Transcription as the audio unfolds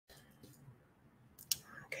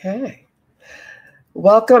Okay.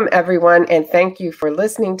 Welcome, everyone, and thank you for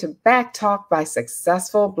listening to Back Talk by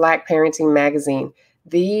Successful Black Parenting Magazine,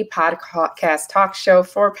 the podcast talk show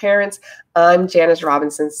for parents. I'm Janice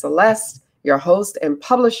Robinson Celeste, your host and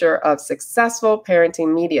publisher of Successful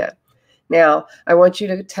Parenting Media. Now, I want you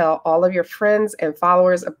to tell all of your friends and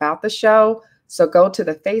followers about the show. So go to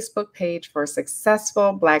the Facebook page for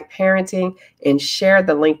Successful Black Parenting and share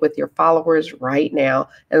the link with your followers right now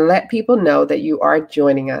and let people know that you are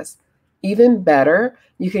joining us. Even better,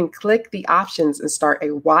 you can click the options and start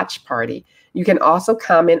a watch party. You can also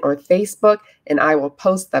comment on Facebook, and I will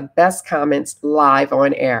post the best comments live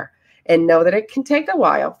on air. And know that it can take a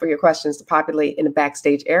while for your questions to populate in the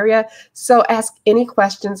backstage area, so ask any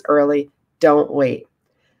questions early. Don't wait.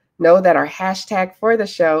 Know that our hashtag for the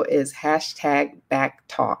show is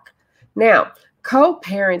 #BackTalk. Now,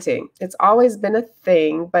 co-parenting, it's always been a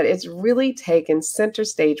thing, but it's really taken center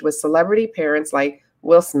stage with celebrity parents like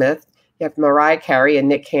Will Smith. You have Mariah Carey and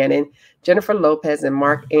Nick Cannon, Jennifer Lopez and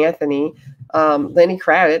Mark Anthony, Lenny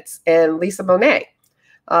Kravitz, and Lisa Bonet.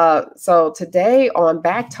 So today on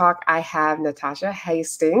Back Talk, I have Natasha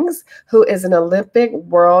Hastings, who is an Olympic,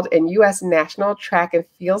 world, and U.S. national track and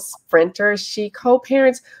field sprinter. She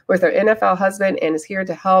co-parents with her NFL husband and is here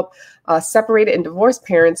to help separated and divorced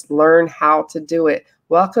parents learn how to do it.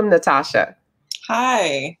 Welcome, Natasha.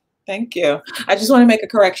 Hi, thank you. I just want to make a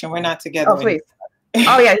correction. We're not together. Oh, please.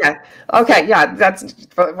 Oh, yeah. Okay, yeah, that's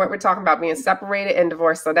what we're talking about, being separated and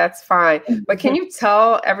divorced, so that's fine. But can you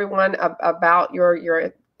tell everyone about your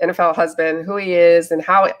NFL husband, who he is, and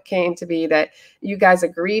how it came to be that you guys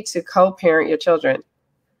agreed to co-parent your children?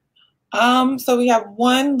 So we have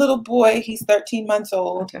one little boy. He's 13 months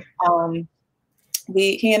old. Okay.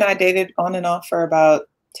 He and I dated on and off for about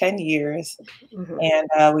 10 years, and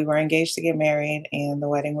we were engaged to get married, and the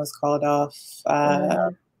wedding was called off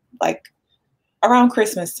like around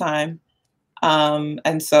Christmas time.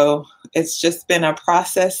 And so it's just been a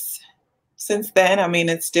process since then. I mean,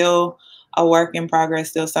 it's still a work in progress,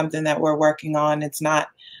 still something that we're working on. It's not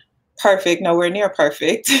perfect, nowhere near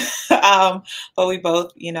perfect. But we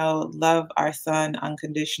both, love our son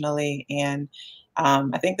unconditionally. And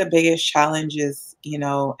I think the biggest challenge is,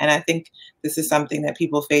 and I think this is something that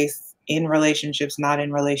people face in relationships, not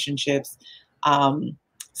in relationships.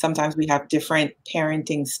 Sometimes we have different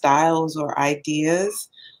parenting styles or ideas.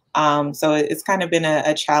 So it's kind of been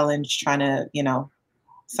a challenge trying to,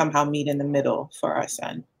 somehow meet in the middle for our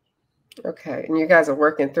son. Okay. And you guys are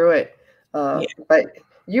working through it. But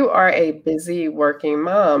you are a busy working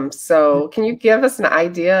mom. So can you give us an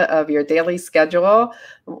idea of your daily schedule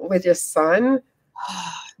with your son?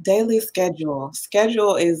 Daily schedule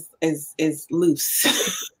is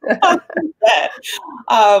loose.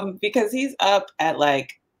 Because he's up at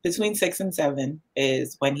like between 6 and 7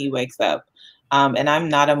 is when he wakes up. And I'm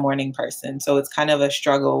not a morning person. So it's kind of a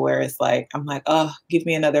struggle where it's like, I'm like, oh, give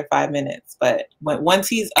me another 5 minutes. But once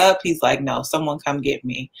he's up, he's like, no, someone come get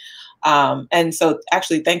me. And so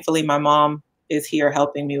actually, thankfully, my mom is here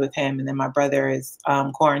helping me with him. And then my brother is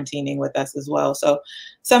quarantining with us as well. So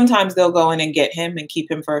sometimes they'll go in and get him and keep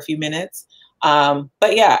him for a few minutes.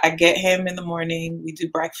 But yeah, I get him in the morning. We do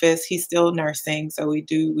breakfast. He's still nursing. So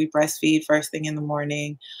we breastfeed first thing in the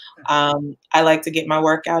morning. I like to get my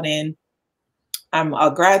workout in. I'm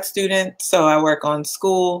a grad student, so I work on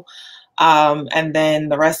school. And then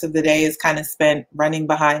the rest of the day is kind of spent running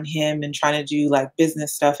behind him and trying to do like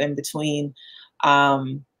business stuff in between.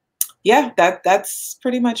 That's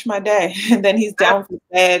pretty much my day. And then he's down for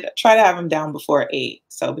bed. Try to have him down before 8.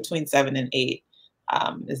 So between 7 and 8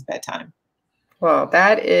 is bedtime. Well,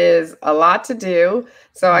 that is a lot to do.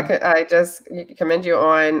 So I just commend you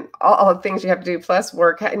on all the things you have to do, plus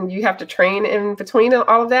work, and you have to train in between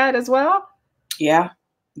all of that as well. Yeah.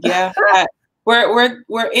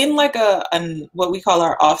 We're in like what we call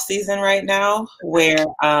our off season right now, where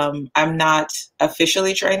I'm not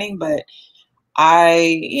officially training, but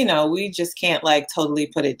we just can't like totally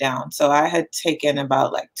put it down. So I had taken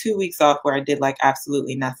about like 2 weeks off where I did like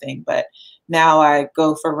absolutely nothing, but now I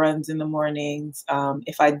go for runs in the mornings.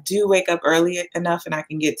 If I do wake up early enough and I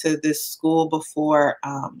can get to this school before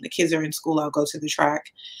the kids are in school, I'll go to the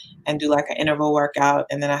track and do like an interval workout.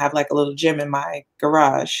 And then I have like a little gym in my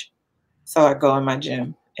garage. So I go in my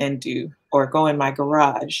gym go in my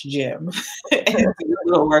garage gym and do a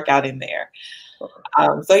little workout in there.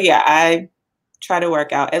 I try to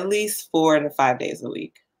work out at least 4 to 5 days a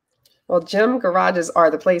week. Well, gym garages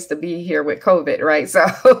are the place to be here with COVID, right? So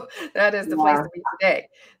that is the place to be today.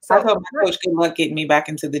 So I told my coach, good luck getting me back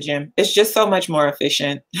into the gym. It's just so much more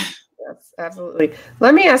efficient. Yes, absolutely.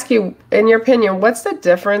 Let me ask you, in your opinion, what's the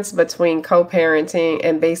difference between co-parenting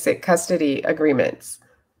and basic custody agreements?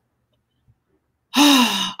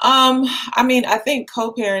 I mean, I think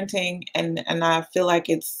co-parenting, and I feel like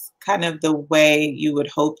it's kind of the way you would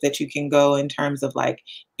hope that you can go in terms of like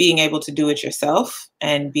being able to do it yourself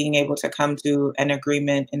and being able to come to an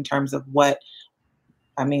agreement in terms of what,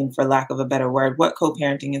 I mean, for lack of a better word, what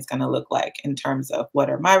co-parenting is going to look like in terms of what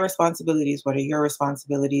are my responsibilities, what are your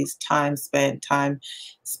responsibilities, time spent, time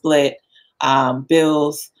split,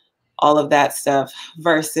 bills, all of that stuff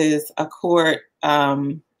versus a court,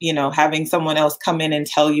 having someone else come in and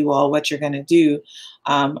tell you all what you're going to do.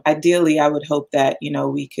 Ideally, I would hope that,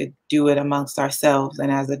 we could do it amongst ourselves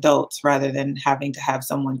and as adults rather than having to have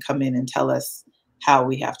someone come in and tell us how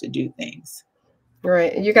we have to do things.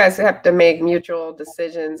 Right. You guys have to make mutual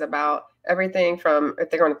decisions about everything from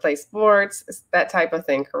if they're going to play sports, that type of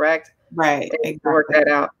thing, correct? Right. Exactly. Work that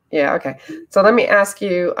out. Yeah. Okay. So let me ask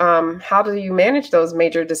you, how do you manage those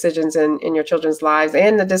major decisions in your children's lives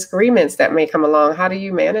and the disagreements that may come along? How do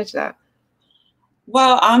you manage that?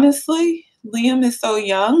 Well, honestly, Liam is so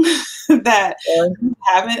young that we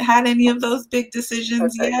haven't had any of those big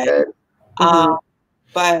decisions yet. Good. Mm-hmm.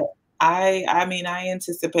 But I mean, I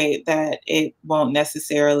anticipate that it won't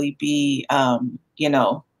necessarily be,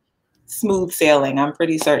 smooth sailing. I'm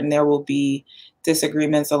pretty certain there will be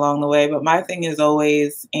disagreements along the way. But my thing is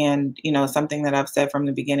always, and, something that I've said from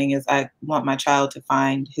the beginning is I want my child to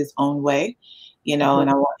find his own way, and I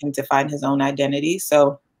want him to find his own identity.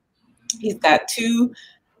 So he's got two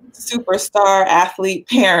superstar athlete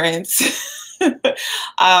parents.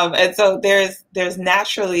 And so there's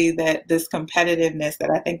naturally this competitiveness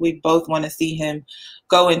that I think we both want to see him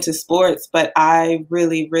go into sports, but I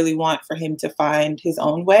really, really want for him to find his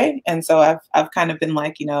own way. And so I've kind of been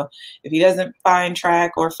like, if he doesn't find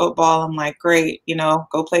track or football, I'm like, great,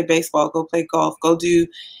 go play baseball, go play golf, go do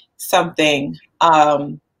something.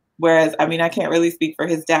 Whereas, I mean, I can't really speak for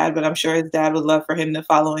his dad, but I'm sure his dad would love for him to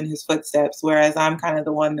follow in his footsteps. Whereas I'm kind of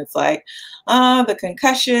the one that's like, the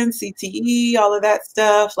concussion, CTE, all of that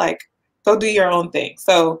stuff, like go do your own thing.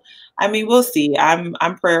 So, I mean, we'll see. I'm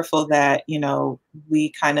prayerful that,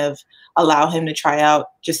 we kind of allow him to try out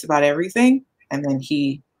just about everything. And then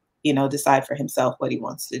he, decide for himself what he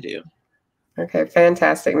wants to do. Okay,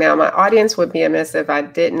 fantastic. Now, my audience would be amiss if I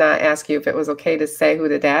did not ask you if it was okay to say who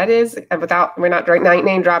the dad is. And we're not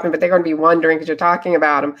name dropping, but they're going to be wondering because you're talking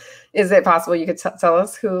about him. Is it possible you could tell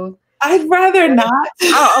us who? I'd rather not.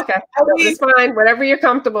 Oh, okay. It's fine. Whatever you're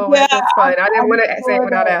comfortable with, it's fine. I didn't want to say it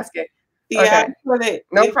without asking. Yeah, okay.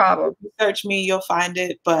 No problem. If you search me, you'll find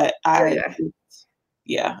it. But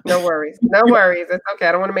yeah. No worries. No worries. It's okay.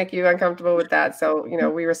 I don't want to make you uncomfortable with that. So,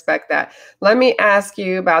 we respect that. Let me ask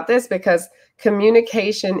you about this because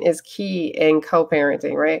communication is key in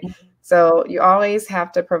co-parenting, right? Mm-hmm. So you always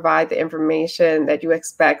have to provide the information that you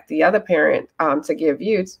expect the other parent to give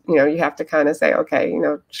you. You have to kind of say, okay,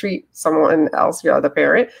 treat someone else, your other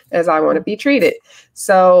parent, as I want to be treated.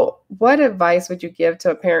 So what advice would you give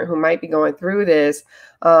to a parent who might be going through this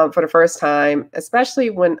for the first time, especially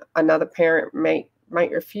when another parent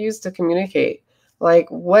might refuse to communicate? Like,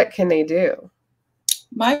 what can they do?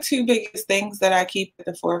 My two biggest things that I keep at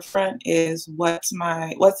the forefront is what's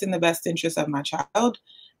in the best interest of my child,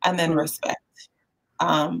 and then respect.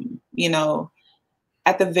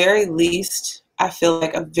 At the very least, I feel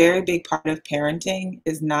like a very big part of parenting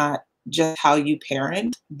is not just how you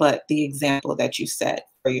parent, but the example that you set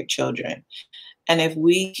for your children. And if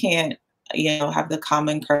we can't have the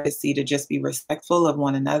common courtesy to just be respectful of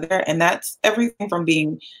one another. And that's everything from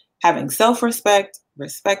having self-respect,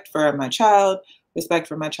 respect for my child, respect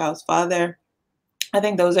for my child's father. I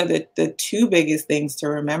think those are the two biggest things to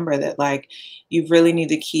remember, that like you really need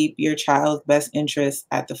to keep your child's best interests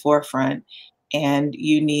at the forefront. And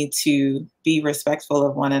you need to be respectful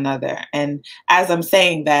of one another. And as I'm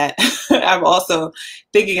saying that, I'm also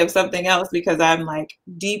thinking of something else because I'm like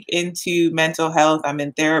deep into mental health. I'm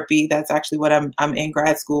in therapy. That's actually what I'm in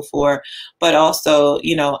grad school for. But also,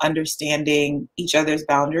 understanding each other's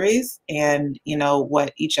boundaries and,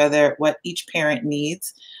 what each parent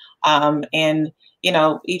needs. And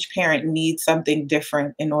each parent needs something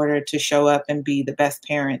different in order to show up and be the best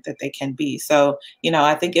parent that they can be. So,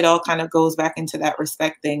 I think it all kind of goes back into that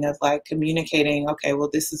respect thing of like communicating, okay, well,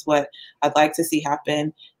 this is what I'd like to see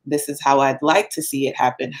happen. This is how I'd like to see it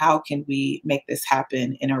happen. How can we make this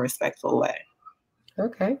happen in a respectful way?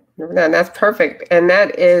 Okay, that's perfect. And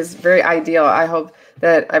that is very ideal. I hope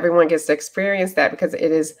that everyone gets to experience that because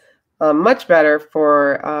it is much better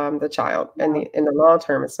for the child and in the long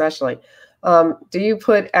term, especially. Do you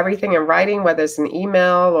put everything in writing, whether it's an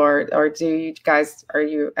email or do you guys, are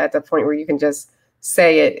you at the point where you can just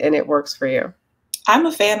say it and it works for you? I'm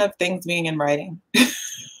a fan of things being in writing.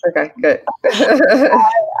 Okay, good.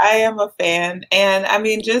 I am a fan. And I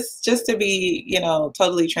mean, just to be, you know,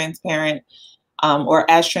 totally transparent, or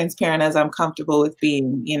as transparent as I'm comfortable with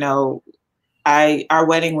being, you know, our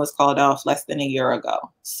wedding was called off less than a year ago.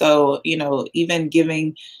 So, you know, even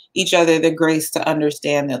giving each other the grace to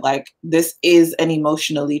understand that like this is an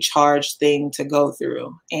emotionally charged thing to go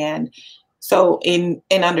through. And so in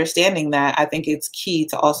understanding that, I think it's key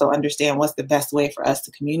to also understand what's the best way for us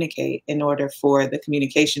to communicate in order for the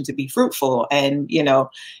communication to be fruitful and, you know,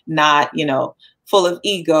 not, you know, full of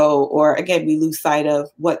ego, or again, we lose sight of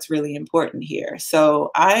what's really important here.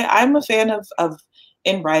 So I'm a fan of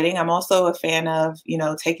in writing. I'm also a fan of, you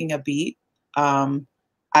know, taking a beat.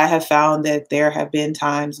 I have found that there have been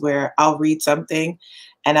times where I'll read something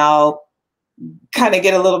and I'll kind of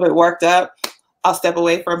get a little bit worked up. I'll step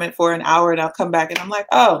away from it for an hour and I'll come back and I'm like,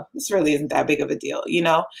 oh, this really isn't that big of a deal, you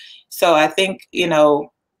know? So I think, you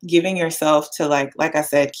know, giving yourself to like I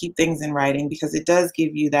said, keep things in writing, because it does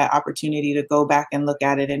give you that opportunity to go back and look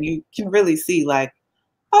at it and you can really see like,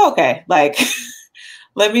 oh, okay, like,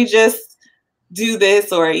 let me just do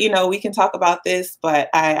this, or, you know, we can talk about this. But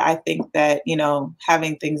I think that, you know,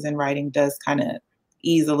 having things in writing does kind of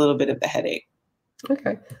ease a little bit of the headache.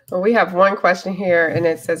 Okay. Well, we have one question here, and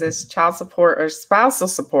it says, is child support or spousal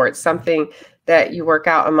support something that you work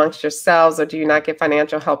out amongst yourselves, or do you not get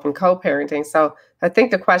financial help in co-parenting? So I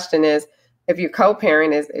think the question is, if you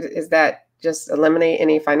co-parent, is that just eliminate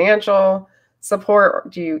any financial support? Or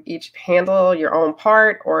do you each handle your own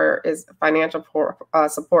part, or is financial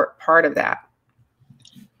support part of that?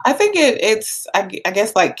 I think it's I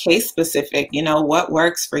guess like case specific, you know, what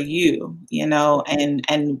works for you, you know,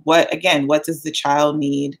 and what, again, what does the child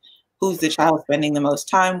need? Who's the child spending the most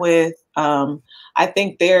time with? I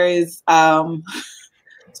think there is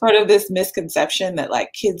sort of this misconception that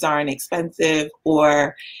like kids aren't expensive,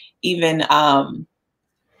 or even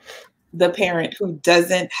the parent who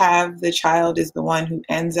doesn't have the child is the one who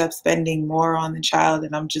ends up spending more on the child.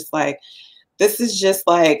 And I'm just like, this is just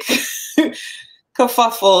like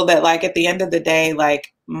kerfuffle that like at the end of the day,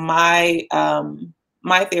 like my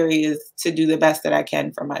theory is to do the best that I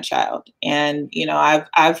can for my child. And, you know,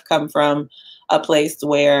 I've come from a place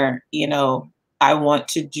where, you know, I want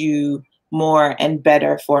to do more and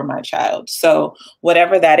better for my child. So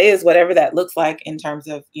whatever that is, whatever that looks like in terms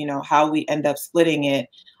of, you know, how we end up splitting it,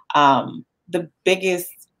 the biggest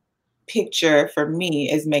picture for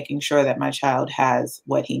me is making sure that my child has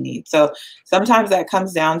what he needs. So sometimes that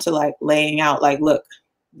comes down to like laying out like, look,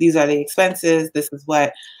 these are the expenses. This is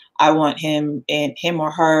what I want him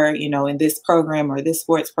or her, you know, in this program or this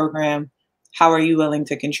sports program. How are you willing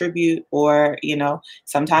to contribute? Or, you know,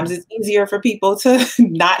 sometimes it's easier for people to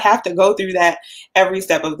not have to go through that every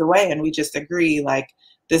step of the way. And we just agree like,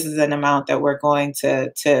 this is an amount that we're going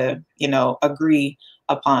to, you know, agree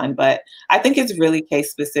upon. But I think it's really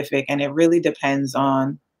case specific, and it really depends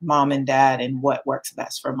on mom and dad and what works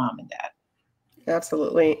best for mom and dad.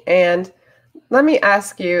 Absolutely. And let me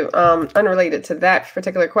ask you, unrelated to that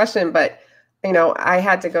particular question, but you know, I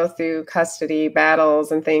had to go through custody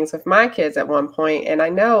battles and things with my kids at one point, and I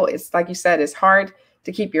know it's like you said, it's hard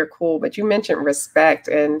to keep your cool. But you mentioned respect,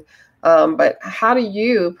 and but how do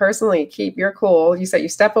you personally keep your cool? You said you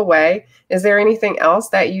step away. Is there anything else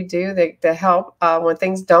that you do to help when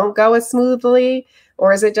things don't go as smoothly,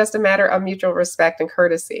 or is it just a matter of mutual respect and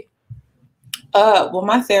courtesy? Well,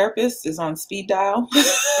 my therapist is on speed dial.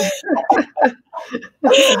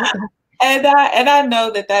 And I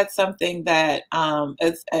know that that's something that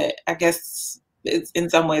it's I guess it's in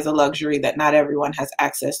some ways a luxury that not everyone has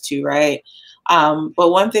access to, right? But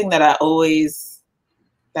one thing that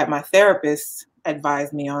that my therapist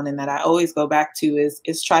advised me on, and that I always go back to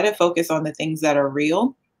is try to focus on the things that are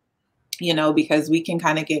real, you know, because we can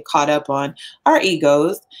kind of get caught up on our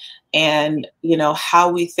egos and, you know, how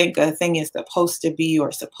we think a thing is supposed to be or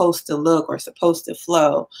supposed to look or supposed to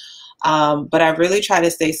flow. But I really try to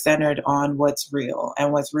stay centered on what's real.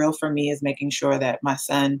 And what's real for me is making sure that my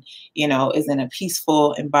son, you know, is in a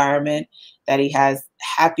peaceful environment, that he has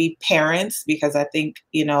happy parents, because I think,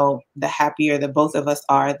 you know, the happier the both of us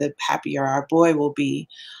are, the happier our boy will be.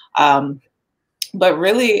 But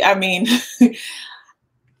really, I mean,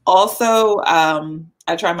 also,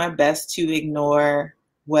 I try my best to ignore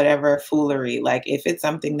whatever foolery. Like if it's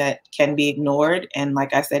something that can be ignored, and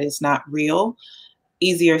like I said, it's not real,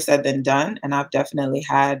 easier said than done. And I've definitely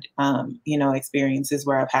had, you know, experiences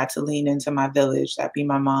where I've had to lean into my village, that be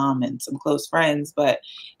my mom and some close friends. But,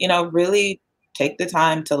 you know, really take the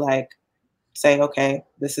time to like say, okay,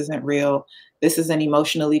 this isn't real. This is an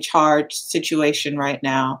emotionally charged situation right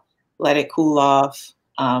now. Let it cool off.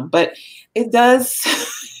 But it does,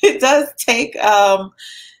 it does take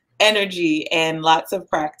energy and lots of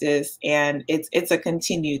practice, and it's a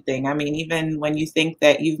continued thing. I mean, even when you think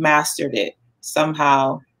that you've mastered it,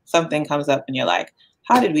 somehow something comes up and you're like,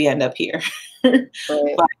 how did we end up here?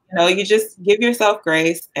 Right. But you just give yourself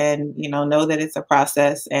grace, and know that it's a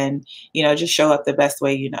process, and just show up the best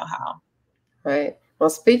way you know how. Right. Well,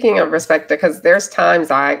 speaking of respect, because there's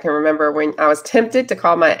times I can remember when I was tempted to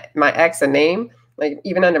call my ex a name, like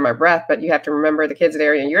even under my breath, but you have to remember the kids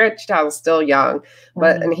area, and your child is still young.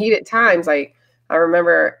 But in heated times, like I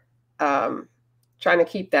remember trying to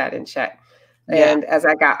keep that in check. Yeah. And as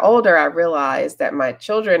I got older, I realized that my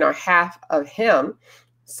children are half of him.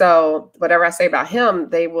 So whatever I say about him,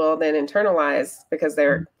 they will then internalize because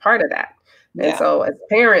they're part of that. And Yeah. so as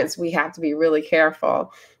parents, we have to be really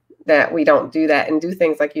careful that we don't do that and do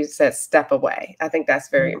things like you said, step away. I think that's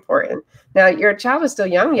very important. Now, your child is still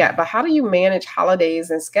young yet, but how do you manage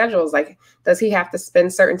holidays and schedules? Like, does he have to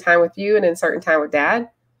spend certain time with you and then certain time with dad?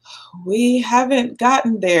 We haven't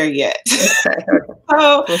gotten there yet. Okay.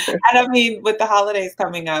 So, and I mean, with the holidays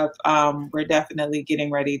coming up, we're definitely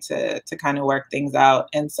getting ready to kind of work things out.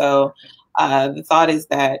 And so the thought is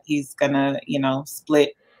that he's gonna,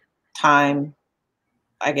 split time.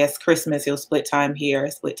 I guess Christmas, he'll split time here,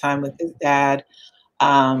 split time with his dad,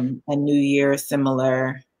 and New Year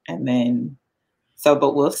similar. And then,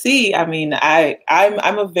 but we'll see. I mean,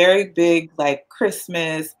 I'm a very big like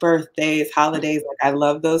Christmas, birthdays, holidays. Like I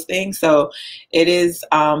love those things. So it is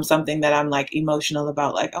something that I'm like emotional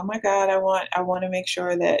about. Like, oh my God, I want to make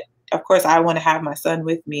sure that, of course, I want to have my son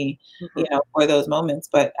with me, for those moments,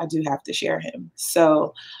 but I do have to share him.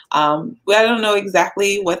 So I don't know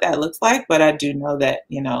exactly what that looks like, but I do know that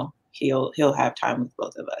he'll have time with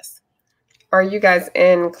both of us. Are you guys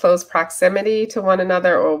in close proximity to one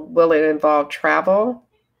another, or will it involve travel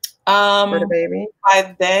for the baby?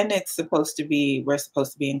 By then, we're supposed to be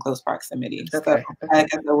in close proximity. Okay.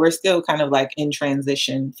 So we're still kind of like in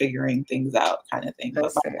transition, figuring things out, kind of thing.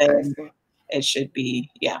 But by then, it should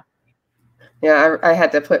be, yeah. Yeah, I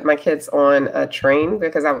had to put my kids on a train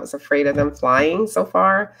because I was afraid of them flying so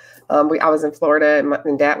far. I was in Florida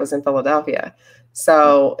and dad was in Philadelphia.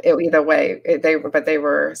 So either way, they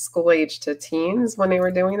were school age to teens when they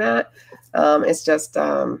were doing that. It's just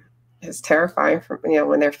it's terrifying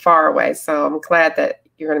when they're far away. So I'm glad that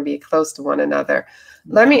you're going to be close to one another.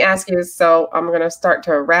 Let me ask you. So I'm going to start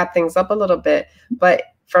to wrap things up a little bit. But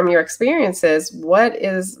from your experiences, what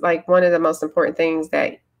is like one of the most important things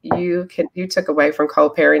that you took away from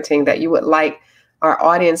co-parenting that you would like our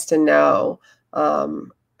audience to know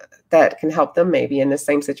that can help them maybe in the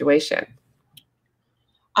same situation?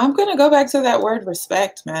 I'm going to go back to that word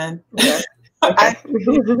respect, man. Yeah. Okay.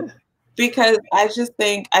 Because I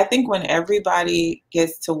think when everybody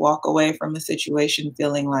gets to walk away from a situation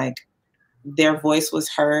feeling like their voice was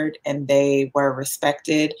heard and they were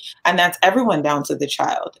respected, and that's everyone down to the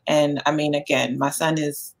child. And I mean, again, my son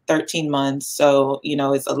is 13 months, so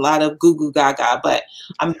it's a lot of goo goo gaga, but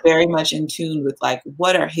I'm very much in tune with like,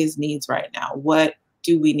 what are his needs right now? What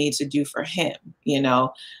do we need to do for him?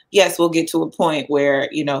 Yes, we'll get to a point where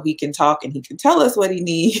he can talk and he can tell us what he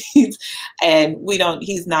needs, and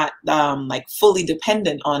he's not like fully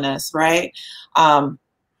dependent on us, right?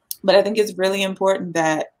 But I think it's really important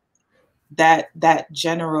that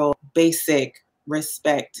general basic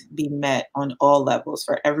respect be met on all levels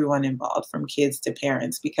for everyone involved, from kids to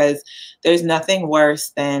parents, because there's nothing worse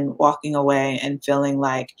than walking away and feeling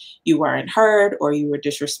like you weren't heard or you were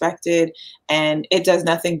disrespected, and it does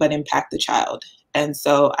nothing but impact the child. And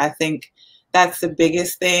so I think that's the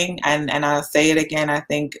biggest thing. And I'll say it again. I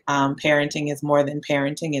think parenting is more than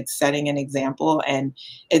parenting. It's setting an example, and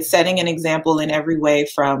it's setting an example in every way,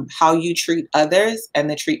 from how you treat others and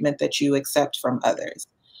the treatment that you accept from others.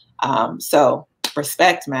 So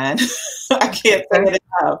respect, man. I can't say it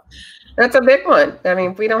enough. That's a big one. I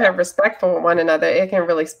mean, if we don't have respect for one another, it can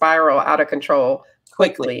really spiral out of control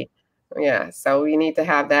quickly. Yeah. So we need to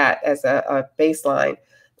have that as a baseline.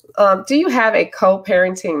 Do you have a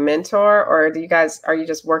co-parenting mentor, or are you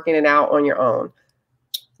just working it out on your own?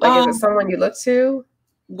 Like, is it someone you look to?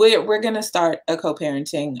 We're going to start a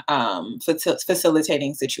co-parenting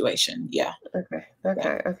facilitating situation. Yeah.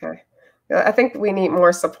 Okay. I think we need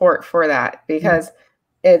more support for that, because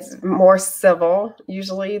it's more civil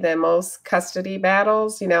usually than most custody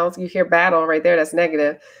battles. You hear battle right there, that's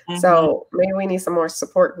negative. So maybe we need some more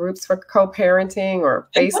support groups for co-parenting, or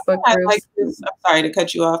Facebook groups. I'm sorry to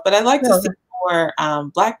cut you off, but I'd like to see more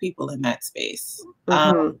Black people in that space.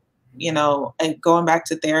 you know, and going back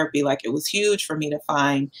to therapy, like it was huge for me to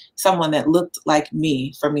find someone that looked like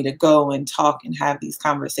me for me to go and talk and have these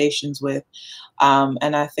conversations with.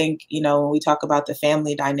 And I think, you know, when we talk about the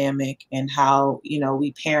family dynamic and how, you know,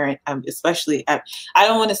 we parent, especially, I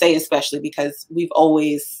don't want to say especially because we've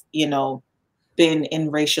always, you know, been in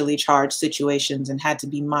racially charged situations and had to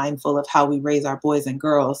be mindful of how we raise our boys and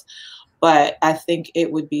girls. But I think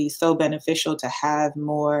it would be so beneficial to have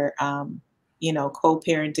more, you know,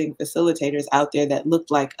 co-parenting facilitators out there that look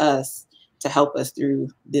like us to help us through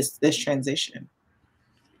this transition.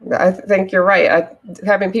 I think you're right.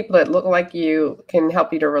 Having people that look like you can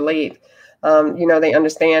help you to relate. You know, they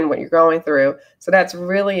understand what you're going through. So that's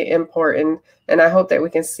really important. And I hope that we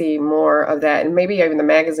can see more of that. And maybe even the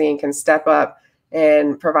magazine can step up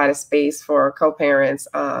and provide a space for co-parents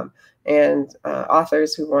and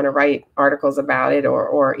authors who want to write articles about it,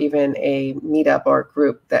 or even a meetup or a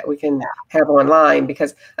group that we can have online,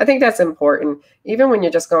 because I think that's important. Even when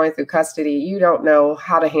you're just going through custody, you don't know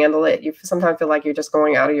how to handle it. You sometimes feel like you're just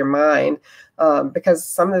going out of your mind because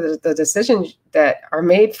some of the decisions that are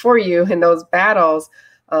made for you in those battles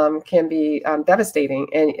can be devastating,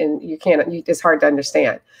 and you can't, it's hard to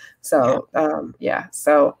understand. So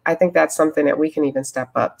so I think that's something that we can even step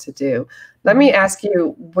up to do. Let me ask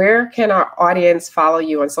you, where can our audience follow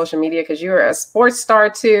you on social media? Because you're a sports star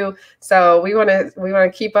too. So we want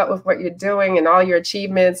to keep up with what you're doing and all your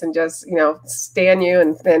achievements, and just, you know, stand you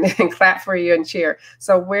and clap for you and cheer.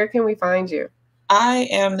 So where can we find you? I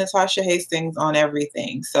am Natasha Hastings on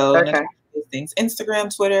everything. So Okay. Natasha Hastings,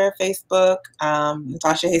 Instagram, Twitter, Facebook,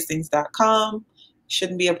 NatashaHastings.com.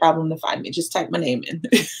 Shouldn't be a problem to find me. Just type my name in.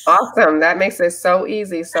 Awesome. That makes it so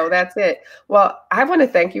easy. So that's it. Well, I want to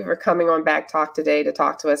thank you for coming on Back Talk today to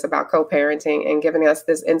talk to us about co-parenting and giving us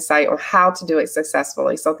this insight on how to do it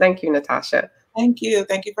successfully. So thank you, Natasha. Thank you.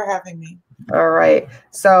 Thank you for having me. All right.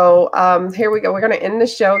 So here we go. We're going to end the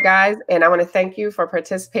show, guys. And I want to thank you for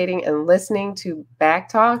participating and listening to Back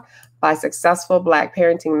Talk by Successful Black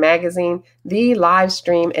Parenting Magazine, the live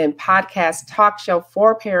stream and podcast talk show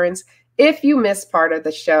for parents. If you missed part of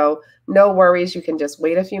the show, no worries. You can just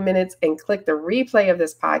wait a few minutes and click the replay of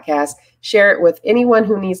this podcast, share it with anyone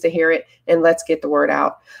who needs to hear it, and let's get the word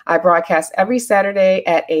out. I broadcast every Saturday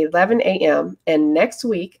at 11 a.m. And next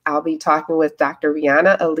week, I'll be talking with Dr.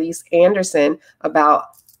 Rihanna Elise Anderson about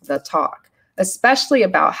the talk, especially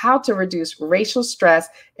about how to reduce racial stress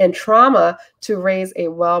and trauma to raise a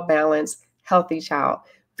well-balanced, healthy child.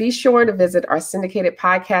 Be sure to visit our syndicated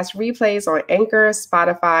podcast replays on Anchor,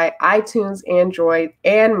 Spotify, iTunes, Android,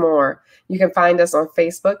 and more. You can find us on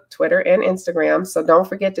Facebook, Twitter, and Instagram. So don't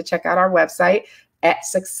forget to check out our website at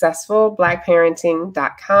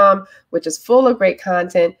successfulblackparenting.com, which is full of great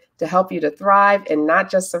content to help you to thrive and not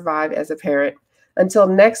just survive as a parent. Until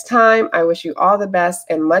next time, I wish you all the best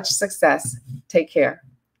and much success. Take care.